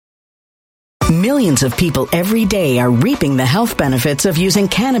Millions of people every day are reaping the health benefits of using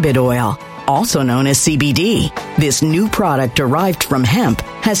cannabis oil, also known as CBD. This new product derived from hemp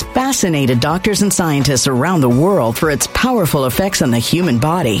has fascinated doctors and scientists around the world for its powerful effects on the human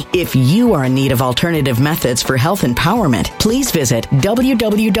body. If you are in need of alternative methods for health empowerment, please visit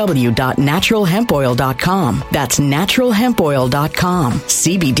www.naturalhempoil.com. That's naturalhempoil.com.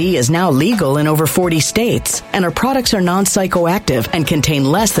 CBD is now legal in over 40 states, and our products are non-psychoactive and contain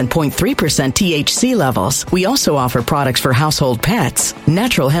less than 0.3% THC levels. We also offer products for household pets.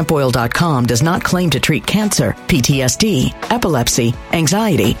 Naturalhempoil.com does not claim to treat cancer, PTSD, epilepsy,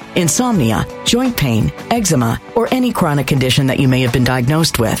 anxiety, insomnia, joint pain, eczema, or any chronic condition that you may have been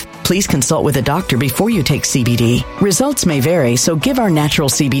diagnosed with. Please consult with a doctor before you take CBD. Results may vary, so give our natural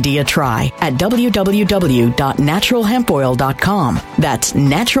CBD a try at www.naturalhempoil.com. That's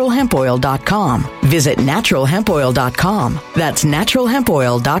naturalhempoil.com. Visit naturalhempoil.com. That's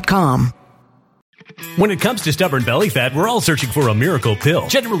naturalhempoil.com. When it comes to stubborn belly fat, we're all searching for a miracle pill.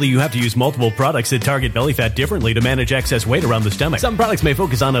 Generally, you have to use multiple products that target belly fat differently to manage excess weight around the stomach. Some products may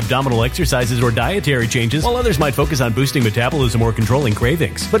focus on abdominal exercises or dietary changes, while others might focus on boosting metabolism or controlling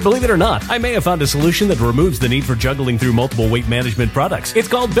cravings. But believe it or not, I may have found a solution that removes the need for juggling through multiple weight management products. It's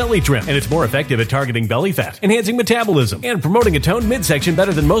called Belly Trim, and it's more effective at targeting belly fat, enhancing metabolism, and promoting a toned midsection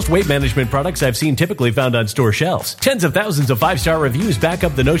better than most weight management products I've seen typically found on store shelves. Tens of thousands of 5-star reviews back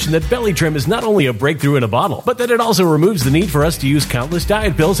up the notion that Belly Trim is not only a breakthrough in a bottle, but that it also removes the need for us to use countless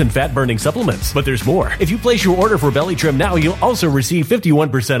diet pills and fat-burning supplements. But there's more. If you place your order for Belly Trim now, you'll also receive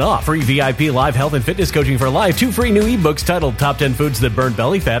 51% off, free VIP live health and fitness coaching for life, 2 free new ebooks titled Top 10 Foods That Burn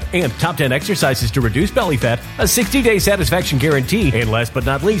Belly Fat and Top 10 Exercises to Reduce Belly Fat, a 60-day satisfaction guarantee, and last but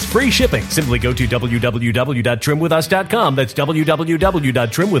not least, free shipping. Simply go to www.trimwithus.com. That's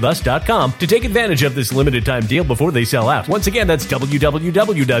www.trimwithus.com to take advantage of this limited time deal before they sell out. Once again, that's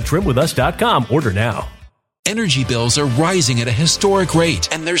www.trimwithus.com. Order now. Energy bills are rising at a historic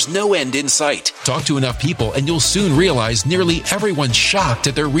rate, and there's no end in sight. Talk to enough people, and you'll soon realize nearly everyone's shocked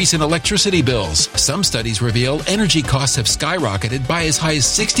at their recent electricity bills. Some studies reveal energy costs have skyrocketed by as high as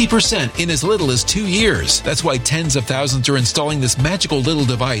 60% in as little as 2 years. That's why tens of thousands are installing this magical little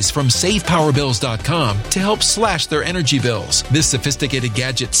device from SavePowerBills.com to help slash their energy bills. This sophisticated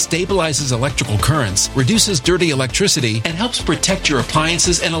gadget stabilizes electrical currents, reduces dirty electricity, and helps protect your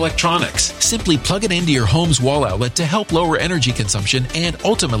appliances and electronics. Simply plug it into your home's wall outlet to help lower energy consumption and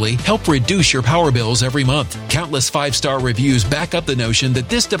ultimately help reduce your power bills every month. Countless 5-star reviews back up the notion that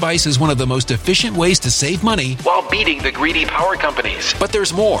this device is one of the most efficient ways to save money while beating the greedy power companies. But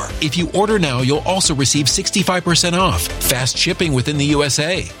there's more. If you order now, you'll also receive 65% off, fast shipping within the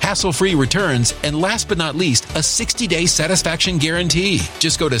USA, hassle-free returns, and last but not least, a 60-day satisfaction guarantee.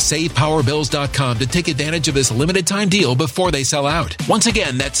 Just go to SavePowerBills.com to take advantage of this limited time deal before they sell out. Once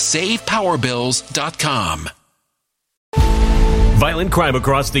again, that's SavePowerBills.com. Violent crime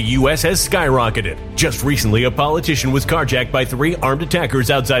across the U.S. has skyrocketed. Just recently, a politician was carjacked by 3 armed attackers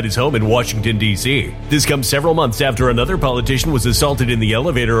outside his home in Washington, D.C. This comes several months after another politician was assaulted in the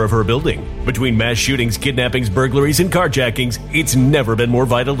elevator of her building. Between mass shootings, kidnappings, burglaries, and carjackings, it's never been more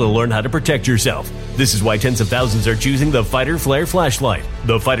vital to learn how to protect yourself. This is why tens of thousands are choosing the Fighter Flare flashlight.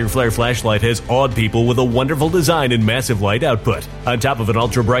 The Fighter Flare flashlight has awed people with a wonderful design and massive light output. On top of an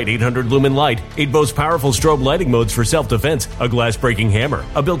ultra-bright 800-lumen light, it boasts powerful strobe lighting modes for self-defense, a glass-breaking hammer,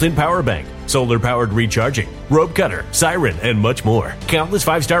 a built-in power bank, solar-powered recharging, rope cutter, siren, and much more. Countless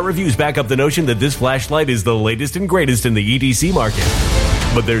 5-star reviews back up the notion that this flashlight is the latest and greatest in the EDC market.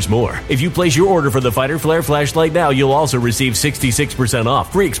 But there's more. If you place your order for the Fighter Flare flashlight now, you'll also receive 66%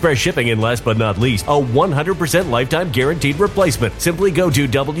 off, free express shipping, and last but not least, a 100% lifetime guaranteed replacement. Simply go to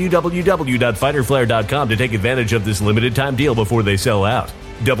www.fighterflare.com to take advantage of this limited time deal before they sell out.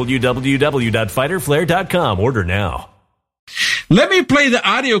 www.fighterflare.com. Order now. Let me play the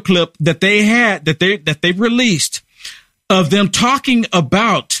audio clip that they had, that they released of them talking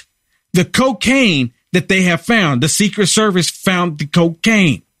about the cocaine that they have found. The Secret Service found the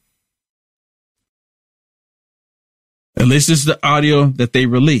cocaine. And this is the audio that they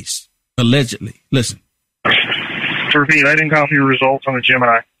released, allegedly. Listen. To repeat, I didn't copy your results on the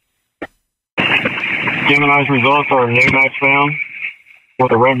Gemini. Gemini's results are new match found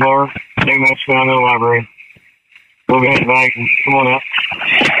with a red bar, new match found in the library. We'll go ahead back and come on up.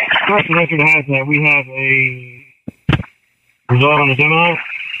 First record has that we have a result on the Gemini.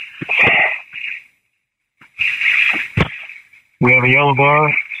 We have a yellow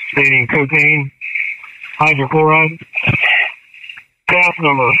bar stating cocaine hydrochloride. Pass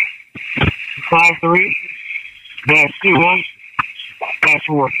number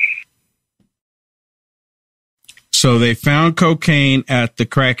 53-21-4. So they found cocaine at the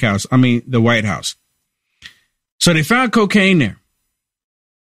the White House. So they found cocaine there.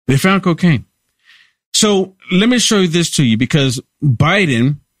 They found cocaine. So let me show this to you, because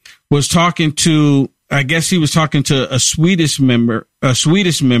Biden was talking to, I guess he was talking to a Swedish member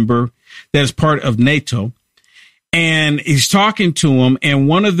that is part of NATO. And he's talking to him. And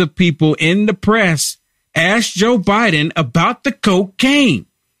one of the people in the press asked Joe Biden about the cocaine.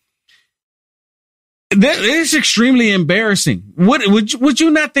 That is extremely embarrassing. Would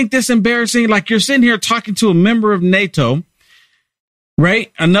you not think this embarrassing? Like, you're sitting here talking to a member of NATO,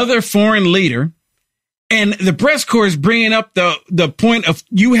 right? Another foreign leader. And the press corps is bringing up the point of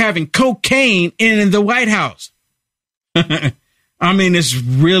you having cocaine in the White House. I mean, it's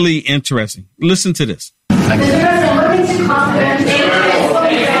really interesting. Listen to this.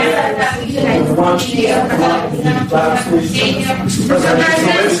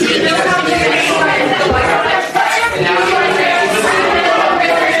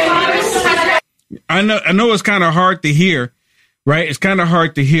 I know it's kind of hard to hear, right? It's kind of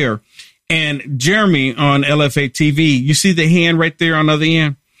hard to hear. And Jeremy on LFA TV, you see the hand right there on the other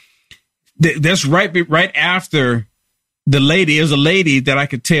end? That's right after the lady. It was a lady that I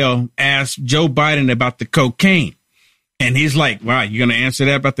could tell asked Joe Biden about the cocaine. And he's like, wow, you're going to answer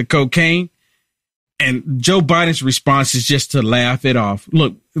that about the cocaine? And Joe Biden's response is just to laugh it off.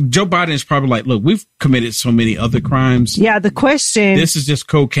 Look, Joe Biden is probably like, look, we've committed so many other crimes. Yeah, the question. This is just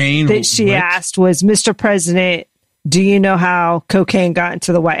cocaine. That she asked was, Mr. President, do you know how cocaine got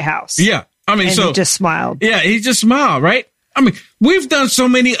into the White House? Yeah. I mean, and so he just smiled. Yeah, he just smiled, right? I mean, we've done so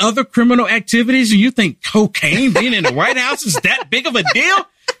many other criminal activities, and you think cocaine being in the White House is that big of a deal?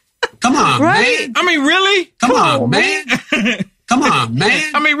 Come on, right? man. I mean, really? Come on, man. Come on,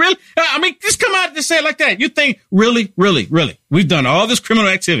 man. I mean, really? I mean, just come out and say it like that. You think, really? We've done all this criminal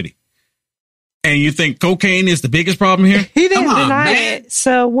activity, and you think cocaine is the biggest problem here? He didn't deny it.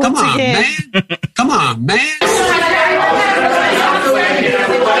 So once again. Come on, man.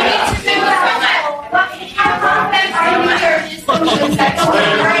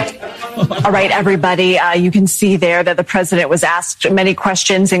 All right, everybody, you can see there that the president was asked many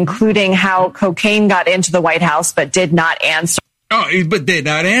questions, including how cocaine got into the White House, but did not answer. Oh, but did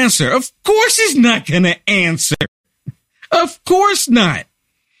not answer. Of course he's not going to answer. Of course not.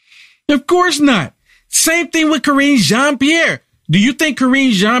 Of course not. Same thing with Karine Jean-Pierre. Do you think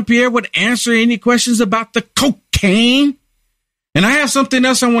Karine Jean-Pierre would answer any questions about the cocaine? And I have something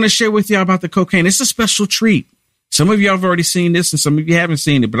else I want to share with you about the cocaine. It's a special treat. Some of you have already seen this and some of you haven't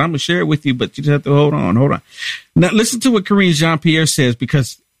seen it, but I'm going to share it with you, but you just have to hold on. Now, listen to what Karine Jean-Pierre says,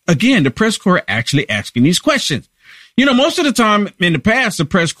 because, again, the press corps actually asking these questions. You know, most of the time in the past, the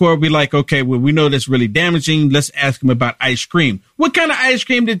press corps will be like, okay, well, we know that's really damaging. Let's ask him about ice cream. What kind of ice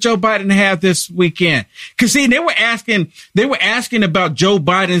cream did Joe Biden have this weekend? Because, see, they were asking about Joe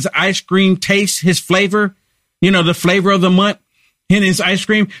Biden's ice cream taste, his flavor, you know, the flavor of the month in his ice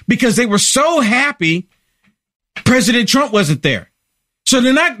cream, because they were so happy President Trump wasn't there. So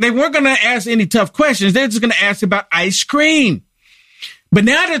they weren't going to ask any tough questions. They're just going to ask about ice cream. But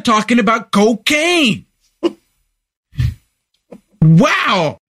now they're talking about cocaine.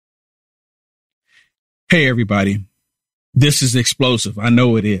 Wow. Hey, everybody. This is explosive. I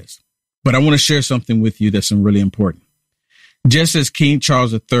know it is. But I want to share something with you that's really important. Just as King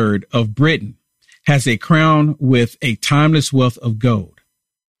Charles III of Britain has a crown with a timeless wealth of gold,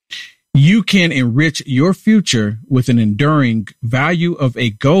 you can enrich your future with an enduring value of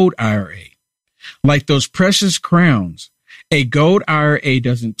a gold IRA. Like those precious crowns, a gold IRA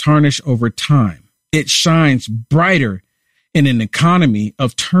doesn't tarnish over time. It shines brighter in an economy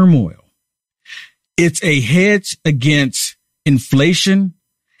of turmoil. It's a hedge against inflation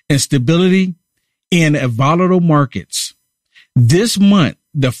and stability in volatile markets. This month,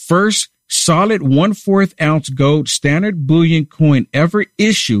 the first solid 1/4 ounce gold standard bullion coin ever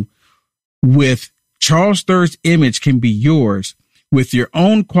issued with Charles III's image can be yours with your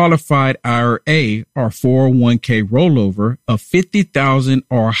own qualified IRA or 401k rollover of $50,000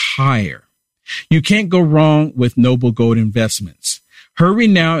 or higher. You can't go wrong with Noble Gold Investments. Hurry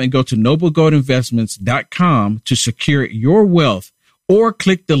now and go to noblegoldinvestments.com to secure your wealth, or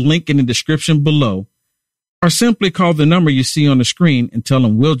click the link in the description below, or simply call the number you see on the screen and tell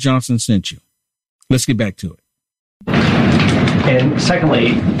them Will Johnson sent you. Let's get back to it. And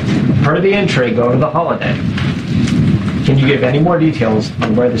secondly, per the entry, go to the holiday. Can you give any more details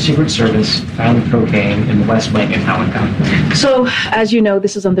on where the Secret Service found the cocaine in the West Wing and how it got there? So, as you know,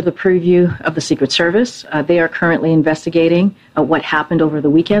 this is under the purview of the Secret Service. They are currently investigating what happened over the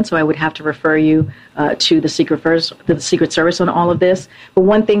weekend, so I would have to refer you to the Secret Service on all of this. But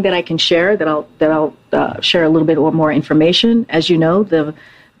one thing that I can share, that I'll share a little bit more information. As you know,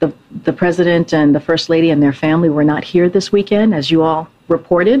 the President and the First Lady and their family were not here this weekend, as you all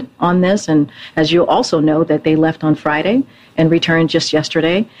reported on this, and as you also know that they left on Friday and returned just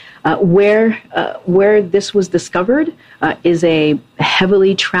yesterday. Where this was discovered is a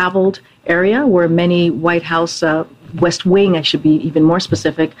heavily traveled area where many White House West Wing, I should be even more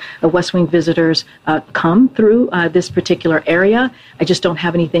specific, West Wing visitors come through this particular area. I just don't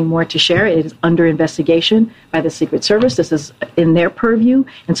have anything more to share. It is under investigation by the Secret Service. This is in their purview,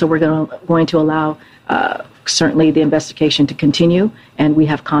 and so we're going to allow certainly the investigation to continue, and we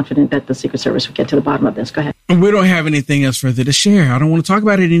have confidence that the Secret Service will get to the bottom of this. Go ahead. We don't have anything else further to share. I don't want to talk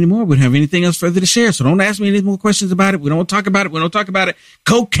about it anymore. We don't have anything else further to share, so don't ask me any more questions about it. We don't want to talk about it. We don't talk about it.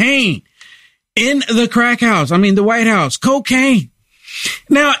 Cocaine in the the White House. Cocaine.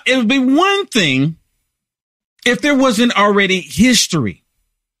 Now, it would be one thing if there wasn't already history.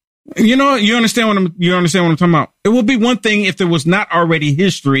 You understand what I'm talking about? It would be one thing if there was not already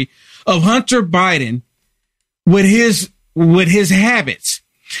history of Hunter Biden with his habits.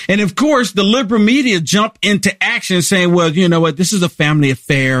 And of course, the liberal media jump into action saying, well, you know what? This is a family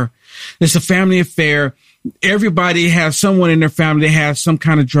affair. It's a family affair. Everybody has someone in their family that has some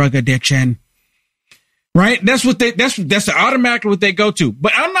kind of drug addiction. Right? That's automatically what they go to.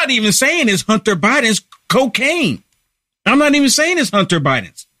 But I'm not even saying it's Hunter Biden's cocaine. I'm not even saying it's Hunter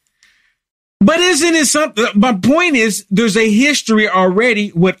Biden's. But isn't it something? My point is, there's a history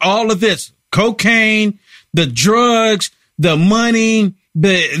already with all of this. Cocaine, the drugs, the money,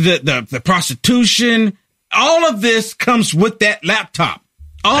 the prostitution, all of this comes with that laptop.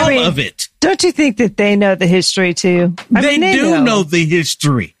 All of it. Don't you think that they know the history too? They do know the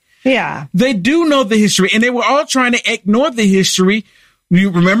history. Yeah. They do know the history, and they were all trying to ignore the history. You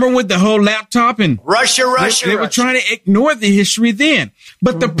remember with the whole laptop and Russia. They were trying to ignore the history then.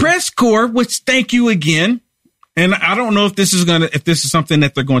 But the press corps, which thank you again. And I don't know if this is something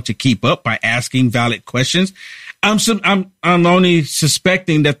that they're going to keep up by asking valid questions. I'm only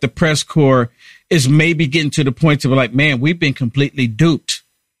suspecting that the press corps is maybe getting to the point of like, man, we've been completely duped.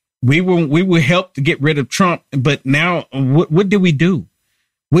 We were helped to get rid of Trump, but now what did we do?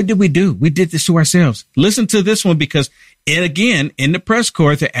 What did we do? We did this to ourselves. Listen to this one, because again, in the press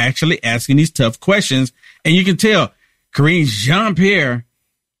corps, they're actually asking these tough questions, and you can tell Karine Jean-Pierre,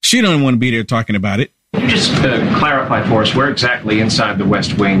 she don't want to be there talking about it. Can you just clarify for us where exactly inside the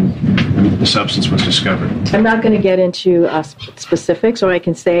West Wing the substance was discovered? I'm not going to get into specifics. All I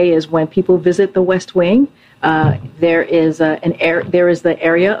can say is when people visit the West Wing, there is the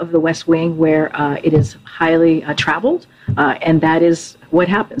area of the West Wing where it is highly traveled, and that is what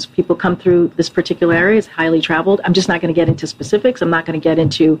happens. People come through this particular area. It's highly traveled. I'm just not going to get into specifics. I'm not going to get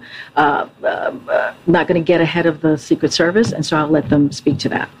into, not going to get ahead of the Secret Service, and so I'll let them speak to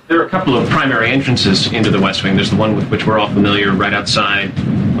that. There are a couple of primary entrances into the West Wing. There's the one with which we're all familiar, right outside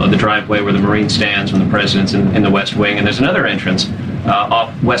the driveway where the Marine stands when the president's in the West Wing, and there's another entrance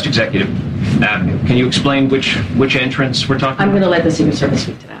off West Executive Avenue. Can you explain which entrance we're talking about? I'm going to let the Secret Service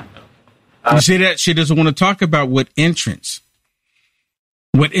speak to that. You see that? She doesn't want to talk about what entrance.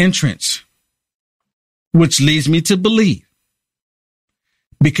 What entrance? Which leads me to believe,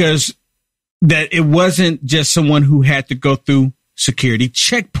 because that it wasn't just someone who had to go through security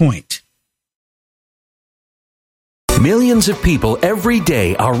checkpoint. Millions of people every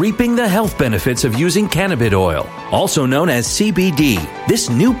day are reaping the health benefits of using cannabis oil, also known as CBD.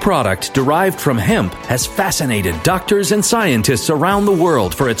 This new product derived from hemp has fascinated doctors and scientists around the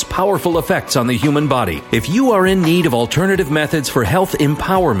world for its powerful effects on the human body. If you are in need of alternative methods for health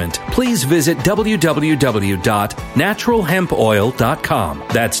empowerment, please visit www.naturalhempoil.com.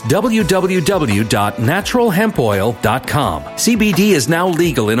 That's www.naturalhempoil.com. CBD is now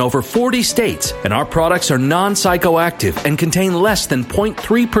legal in over 40 states, and our products are non-psychoactive and contain less than 0.3%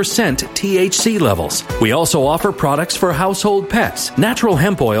 THC levels. We also offer products for household pets.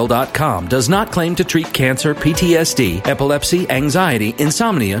 NaturalHempOil.com does not claim to treat cancer, PTSD, epilepsy, anxiety,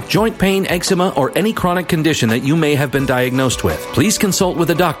 insomnia, joint pain, eczema, or any chronic condition that you may have been diagnosed with. Please consult with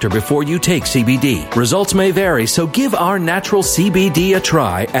a doctor before you take CBD. Results may vary, so give our natural CBD a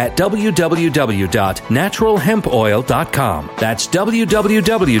try at www.naturalhempoil.com. That's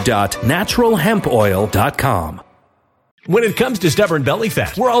www.naturalhempoil.com. When it comes to stubborn belly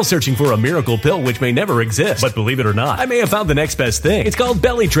fat, we're all searching for a miracle pill which may never exist. But believe it or not, I may have found the next best thing. It's called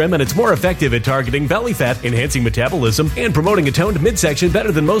Belly Trim, and it's more effective at targeting belly fat, enhancing metabolism, and promoting a toned midsection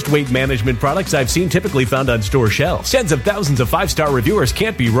better than most weight management products I've seen typically found on store shelves. Tens of thousands of 5-star reviewers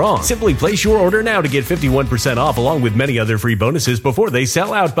can't be wrong. Simply place your order now to get 51% off along with many other free bonuses before they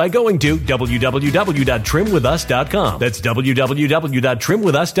sell out by going to www.trimwithus.com. That's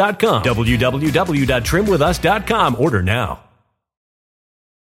www.trimwithus.com. www.trimwithus.com. Order now.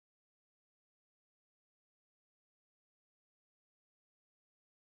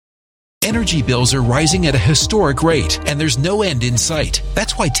 Energy bills are rising at a historic rate, and there's no end in sight.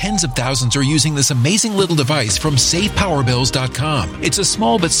 That's why tens of thousands are using this amazing little device from SavePowerBills.com. It's a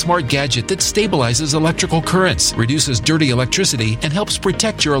small but smart gadget that stabilizes electrical currents, reduces dirty electricity, and helps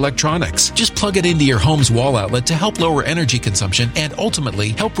protect your electronics. Just plug it into your home's wall outlet to help lower energy consumption and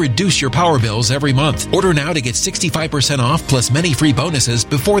ultimately help reduce your power bills every month. Order now to get 65% off plus many free bonuses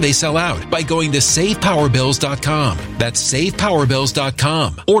before they sell out by going to SavePowerBills.com. That's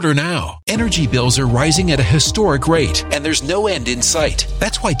SavePowerBills.com. Order now. Energy bills are rising at a historic rate, and there's no end in sight.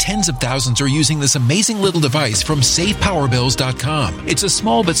 That's why tens of thousands are using this amazing little device from SavePowerBills.com. It's a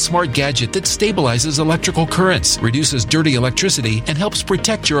small but smart gadget that stabilizes electrical currents, reduces dirty electricity, and helps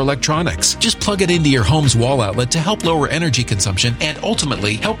protect your electronics. Just plug it into your home's wall outlet to help lower energy consumption and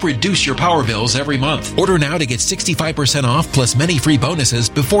ultimately help reduce your power bills every month. Order now to get 65% off plus many free bonuses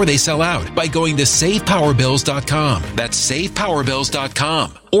before they sell out by going to SavePowerBills.com. That's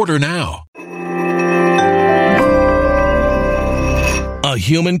SavePowerBills.com. Order now. A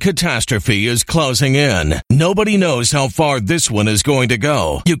human catastrophe is closing in. Nobody knows how far this one is going to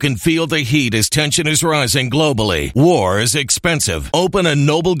go. You can feel the heat as tension is rising globally. War is expensive. Open a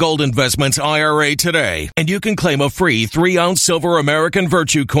Noble Gold Investments IRA today, and you can claim a free 3-ounce silver American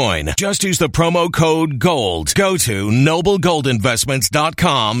Virtue coin. Just use the promo code GOLD. Go to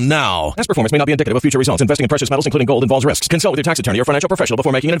noblegoldinvestments.com now. Past performance may not be indicative of future results. Investing in precious metals, including gold, involves risks. Consult with your tax attorney or financial professional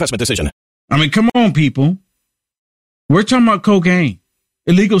before making an investment decision. I mean, come on, people. We're talking about cocaine.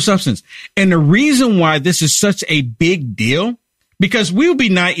 Illegal substance. And the reason why this is such a big deal, because we'll be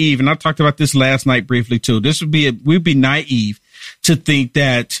naive, and I talked about this last night briefly too. We'd be naive to think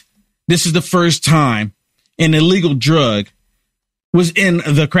that this is the first time an illegal drug was in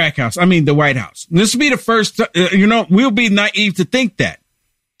the crack house. I mean, the White House. This will be the first, we'll be naive to think that.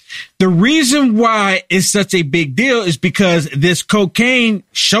 The reason why it's such a big deal is because this cocaine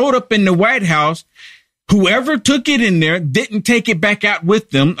showed up in the White House. Whoever took it in there didn't take it back out with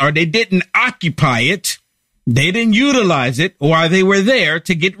them, or they didn't occupy it. They didn't utilize it while they were there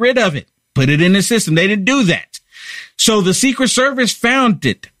to get rid of it, put it in the system. They didn't do that. So the Secret Service found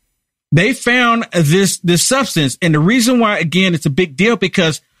it. They found this substance. And the reason why, again, it's a big deal,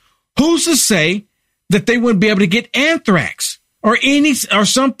 because who's to say that they wouldn't be able to get anthrax or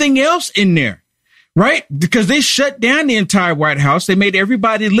something else in there? Right? Because they shut down the entire White House. They made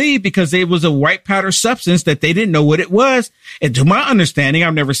everybody leave because it was a white powder substance that they didn't know what it was. And to my understanding,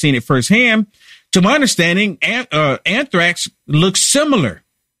 I've never seen it firsthand. To my understanding, anthrax looks similar.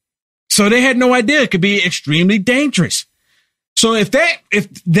 So they had no idea. It could be extremely dangerous. So if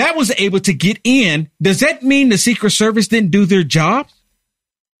that was able to get in, does that mean the Secret Service didn't do their job?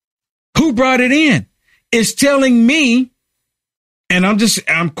 Who brought it in? It's telling me, and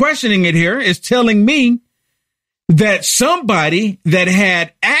I'm questioning it here, is telling me that somebody that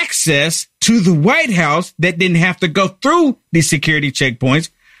had access to the White House that didn't have to go through the security checkpoints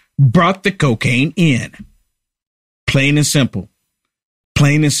brought the cocaine in. Plain and simple.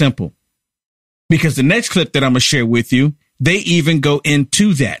 Plain and simple. Because the next clip that I'm going to share with you, they even go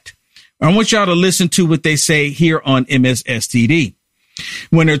into that. I want y'all to listen to what they say here on MSSTD.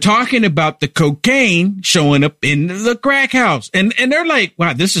 When they're talking about the cocaine showing up in the crack house. And they're like,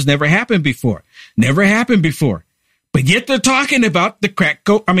 wow, this has never happened before. Never happened before. But yet they're talking about the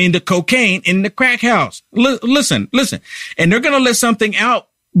cocaine in the crack house. Listen. And they're going to let something out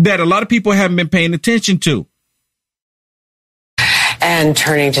that a lot of people haven't been paying attention to. And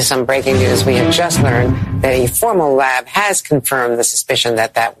turning to some breaking news, we have just learned that a formal lab has confirmed the suspicion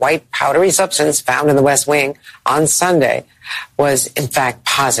that white powdery substance found in the West Wing on Sunday was in fact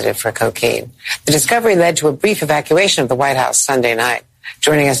positive for cocaine. The discovery led to a brief evacuation of the White House Sunday night.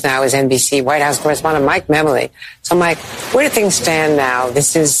 Joining us now is NBC White House correspondent Mike Memoli. So Mike, where do things stand now?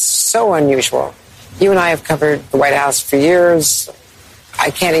 This is so unusual. You and I have covered the White House for years.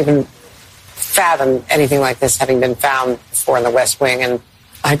 I can't even fathom anything like this having been found before in the West Wing, and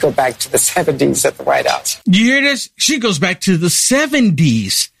I go back to the 70s at the White House. You hear this? She goes back to the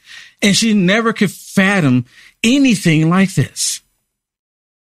 70s, and she never could fathom anything like this.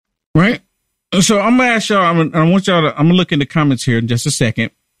 Right? So I'm gonna ask y'all. I'm gonna look in the comments here in just a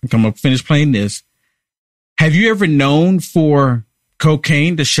second. I'm gonna finish playing this. Have you ever known for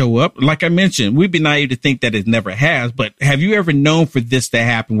cocaine to show up? Like I mentioned, we'd be naive to think that it never has, but have you ever known for this to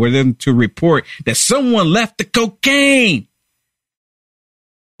happen, where them to report that someone left the cocaine?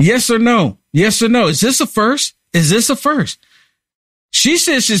 Yes or no? Yes or no? Is this a first? Is this a first? She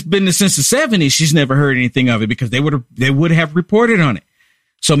says she's been there since the 70s. She's never heard anything of it because they would have reported on it.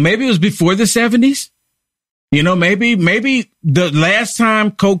 So maybe it was before the 70s. You know, maybe the last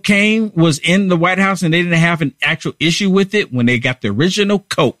time cocaine was in the White House and they didn't have an actual issue with it when they got the original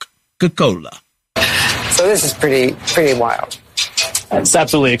Coca-Cola. So this is pretty wild. It's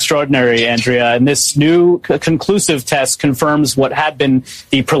absolutely extraordinary, Andrea. And this new conclusive test confirms what had been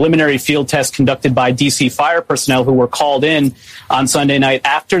the preliminary field test conducted by D.C. fire personnel who were called in on Sunday night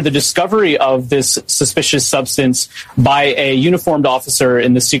after the discovery of this suspicious substance by a uniformed officer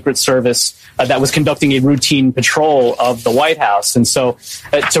in the Secret Service that was conducting a routine patrol of the White House. And so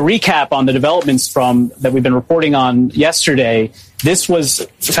to recap on the developments that we've been reporting on yesterday, this was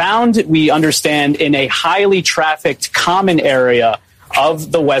found, we understand, in a highly trafficked common area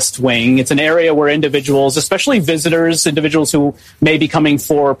of the West Wing. It's an area where individuals, especially visitors, individuals who may be coming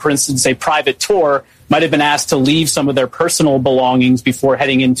for instance, a private tour, might have been asked to leave some of their personal belongings before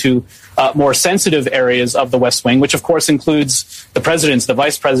heading into more sensitive areas of the West Wing, which of course includes the president's, the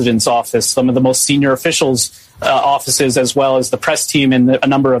vice president's office, some of the most senior officials' offices, as well as the press team and a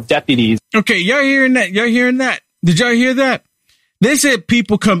number of deputies. Okay, y'all hearing that? Y'all hearing that? Did y'all hear that? They said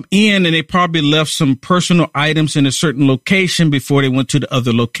people come in and they probably left some personal items in a certain location before they went to the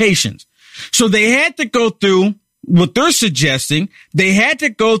other locations. So they had to go through what they're suggesting. They had to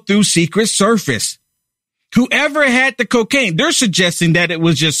go through Secret Service. Whoever had the cocaine, they're suggesting that it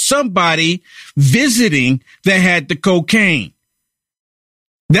was just somebody visiting that had the cocaine.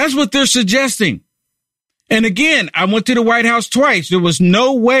 That's what they're suggesting. And again, I went to the White House twice. There was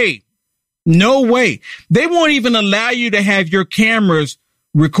no way. No way. They won't even allow you to have your cameras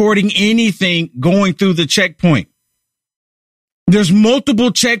recording anything going through the checkpoint. There's multiple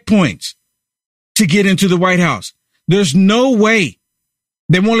checkpoints to get into the White House. There's no way.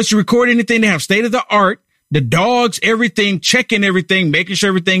 They won't let you record anything. They have state of the art, the dogs, everything, checking everything, making sure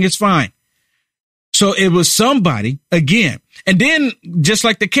everything is fine. So it was somebody again. And then just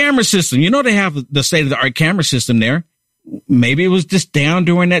like the camera system, you know, they have the state of the art camera system there. Maybe it was just down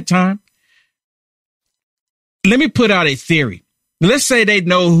during that time. Let me put out a theory. Let's say they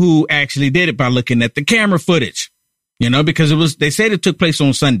know who actually did it by looking at the camera footage, you know, because they said it took place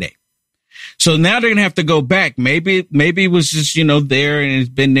on Sunday. So now they're going to have to go back. Maybe it was just, you know, there and it's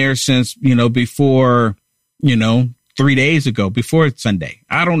been there since, you know, before, you know, 3 days ago, before Sunday.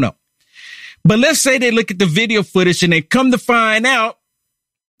 I don't know. But let's say they look at the video footage and they come to find out,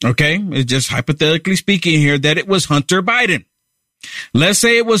 okay, it's just hypothetically speaking here, that it was Hunter Biden. Let's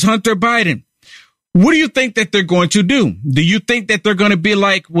say it was Hunter Biden. What do you think that they're going to do? Do you think that they're going to be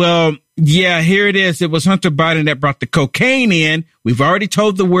like, well, yeah, here it is. It was Hunter Biden that brought the cocaine in. We've already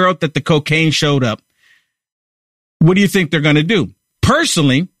told the world that the cocaine showed up. What do you think they're going to do?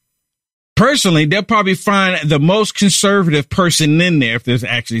 Personally, they'll probably find the most conservative person in there, if there's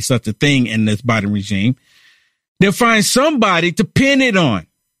actually such a thing in this Biden regime. They'll find somebody to pin it on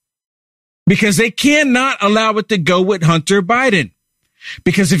because they cannot allow it to go with Hunter Biden.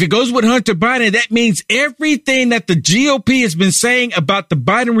 Because if it goes with Hunter Biden, that means everything that the GOP has been saying about the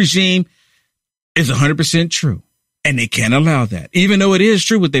Biden regime is 100% true. And they can't allow that. Even though it is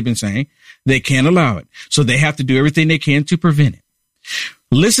true what they've been saying, they can't allow it. So they have to do everything they can to prevent it.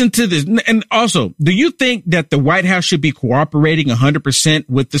 Listen to this. And also, do you think that the White House should be cooperating 100%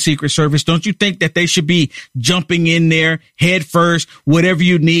 with the Secret Service? Don't you think that they should be jumping in there head first, whatever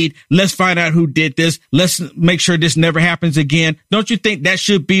you need? Let's find out who did this. Let's make sure this never happens again. Don't you think that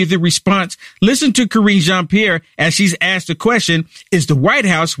should be the response? Listen to Karine Jean-Pierre as she's asked the question, is the White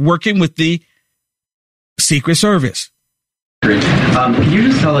House working with the Secret Service? Can you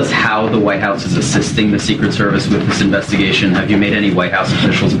just tell us how the White House is assisting the Secret Service with this investigation? Have you made any White House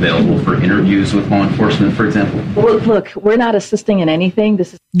officials available for interviews with law enforcement, for example? Well, look, we're not assisting in anything.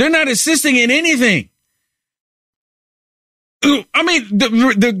 They're not assisting in anything. I mean,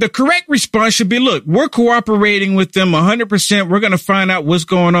 the correct response should be, look, we're cooperating with them 100%. We're going to find out what's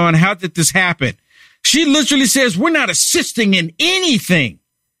going on. How did this happen? She literally says, we're not assisting in anything.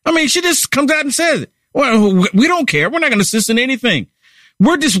 I mean, she just comes out and says it. Well, we don't care. We're not going to assist in anything.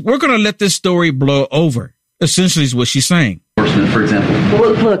 We're going to let this story blow over, essentially is what she's saying. For example.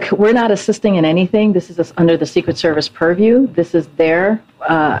 Well, look, we're not assisting in anything. This is under the Secret Service purview. This is their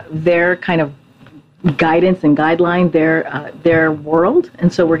kind of guidance and guideline their world,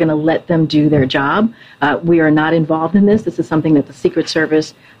 and so we're going to let them do their job. We are not involved in this. This is something that the Secret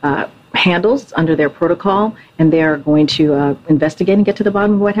Service handles under their protocol, and they are going to investigate and get to the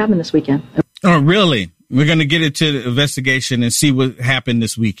bottom of what happened this weekend. Oh, really? We're going to get into the investigation and see what happened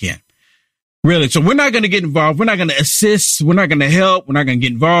this weekend. Really? So we're not going to get involved. We're not going to assist. We're not going to help. We're not going to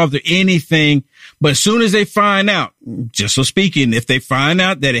get involved or anything. But as soon as they find out, just so speaking, if they find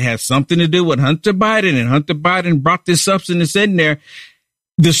out that it has something to do with Hunter Biden and Hunter Biden brought this substance in there,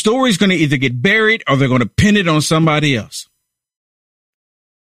 the story's going to either get buried or they're going to pin it on somebody else.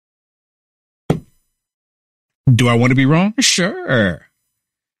 Do I want to be wrong? Sure.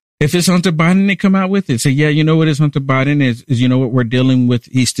 If it's Hunter Biden, they come out with it. Say, yeah, you know what is Hunter Biden is you know what we're dealing with.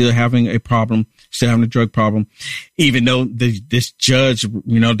 He's still having a problem, still having a drug problem, even though this judge,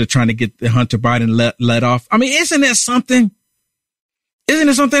 they're trying to get the Hunter Biden let off. I mean, isn't that something? Isn't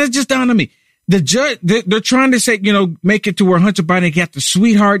it something that's just down to me? The judge, they're trying to say, make it to where Hunter Biden got the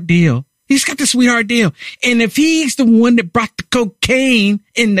sweetheart deal. He's got the sweetheart deal. And if he's the one that brought the cocaine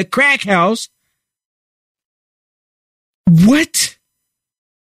in the crack house, what?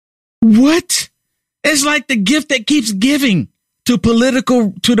 It's like the gift that keeps giving to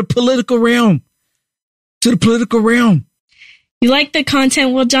the political realm. You like the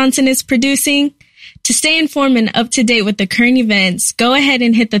content Will Johnson is producing? To stay informed and up to date with the current events, go ahead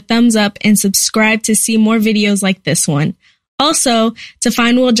and hit the thumbs up and subscribe to see more videos like this one. Also, to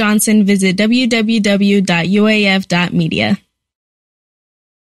find Will Johnson, visit www.uaf.media.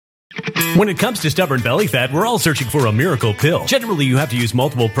 When it comes to stubborn belly fat, we're all searching for a miracle pill. Generally, you have to use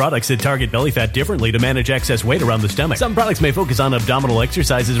multiple products that target belly fat differently to manage excess weight around the stomach. Some products may focus on abdominal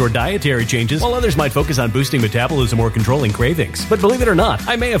exercises or dietary changes, while others might focus on boosting metabolism or controlling cravings. But believe it or not,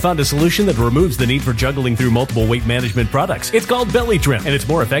 I may have found a solution that removes the need for juggling through multiple weight management products. It's called Belly Trim, and it's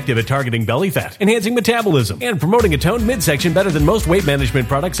more effective at targeting belly fat, enhancing metabolism, and promoting a toned midsection better than most weight management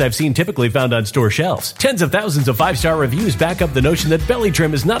products I've seen typically found on store shelves. Tens of thousands of 5-star reviews back up the notion that Belly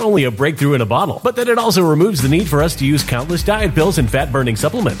Trim is not only a breakthrough in a bottle, but that it also removes the need for us to use countless diet pills and fat-burning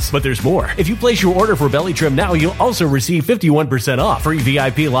supplements. But there's more. If you place your order for Belly Trim now, you'll also receive 51% off, free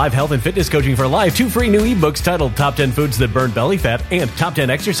VIP live health and fitness coaching for life, 2 free new ebooks titled Top 10 Foods That Burn Belly Fat and Top 10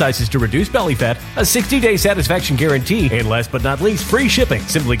 Exercises to Reduce Belly Fat, a 60-day satisfaction guarantee, and last but not least, free shipping.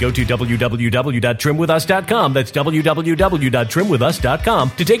 Simply go to www.trimwithus.com. That's www.trimwithus.com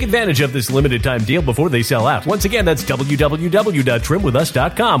to take advantage of this limited time deal before they sell out. Once again, that's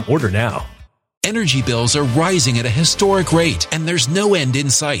www.trimwithus.com. Order now. Energy bills are rising at a historic rate, and there's no end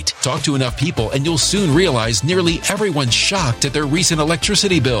in sight. Talk to enough people, and you'll soon realize nearly everyone's shocked at their recent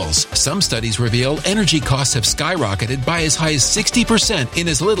electricity bills. Some studies reveal energy costs have skyrocketed by as high as 60% in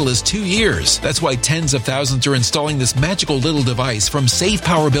as little as 2 years. That's why tens of thousands are installing this magical little device from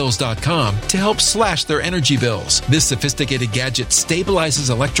SavePowerBills.com to help slash their energy bills. This sophisticated gadget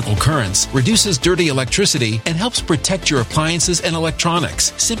stabilizes electrical currents, reduces dirty electricity, and helps protect your appliances and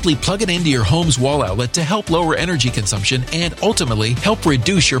electronics. Simply plug it into your home's wall outlet to help lower energy consumption and ultimately help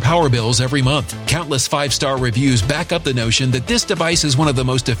reduce your power bills every month. Countless 5-star reviews back up the notion that this device is one of the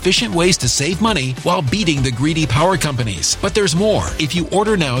most efficient ways to save money while beating the greedy power companies. But there's more. If you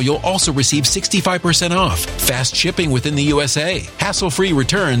order now, you'll also receive 65% off, fast shipping within the USA, hassle-free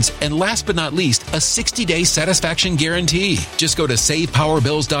returns, and last but not least, a 60-day satisfaction guarantee. Just go to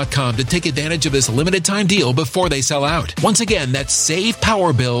SavePowerBills.com to take advantage of this limited time deal before they sell out. Once again, that's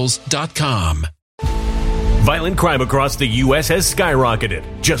SavePowerBills.com. Violent crime across the U.S. has skyrocketed.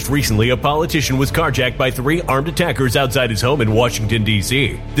 Just recently, a politician was carjacked by 3 armed attackers outside his home in Washington,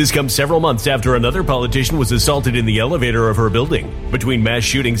 D.C. This comes several months after another politician was assaulted in the elevator of her building. Between mass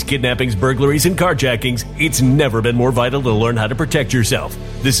shootings, kidnappings, burglaries, and carjackings, it's never been more vital to learn how to protect yourself.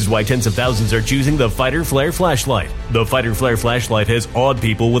 This is why tens of thousands are choosing the Fighter Flare flashlight. The Fighter Flare flashlight has awed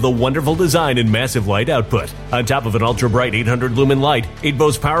people with a wonderful design and massive light output. On top of an ultra-bright 800-lumen light, it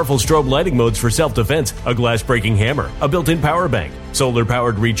boasts powerful strobe lighting modes for self-defense, a glass-breaking hammer, a built-in power bank,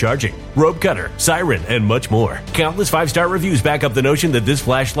 solar-powered recharging, rope cutter, siren, and much more. Countless 5-star reviews back up the notion that this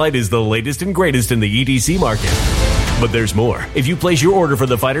flashlight is the latest and greatest in the EDC market. But there's more. If you place your order for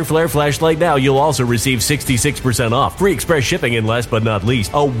the Fighter Flare flashlight now, you'll also receive 66% off, free express shipping, and last but not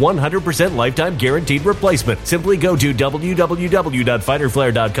least, a 100% lifetime guaranteed replacement. Simply go to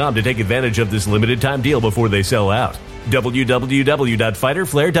www.fighterflare.com to take advantage of this limited time deal before they sell out.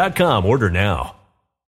 www.fighterflare.com. Order now.